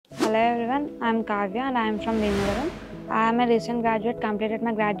Hello everyone, I am Kavya and I am from Bhimavaram. I am a recent graduate, completed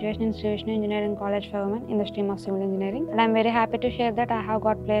my graduation in Civil Engineering College for Women in the stream of Civil Engineering. And I am very happy to share that I have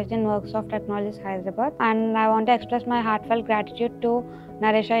got placed in Works of Technologies, Hyderabad. And I want to express my heartfelt gratitude to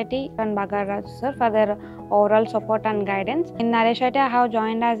Naresh and Bagaraj sir for their overall support and guidance. In Naresh I have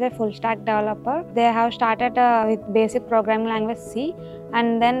joined as a full stack developer. They have started with basic programming language C,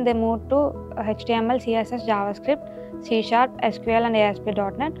 and then they moved to HTML, CSS, JavaScript, C#, SQL and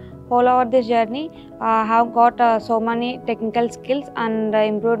ASP.NET. All over this journey, I have got so many technical skills and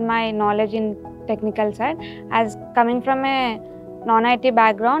improved my knowledge in technical side. As coming from a non-IT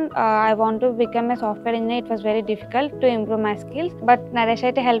background, I want to become a software engineer. It was very difficult to improve my skills, but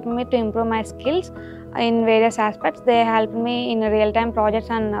Naresh helped me to improve my skills in various aspects. They helped me in real-time projects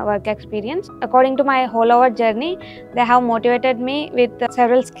and work experience. According to my whole over journey, they have motivated me with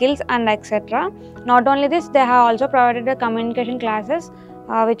several skills and etc. Not only this, they have also provided the communication classes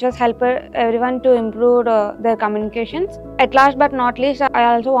which was helped everyone to improve their communications. At last but not least, I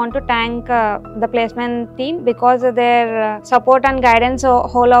also want to thank the placement team because their support and guidance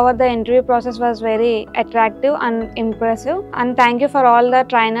whole over the interview process was very attractive and impressive. And thank you for all the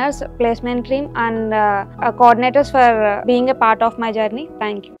trainers, placement team and coordinators for being a part of my journey.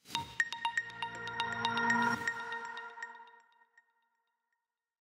 Thank you.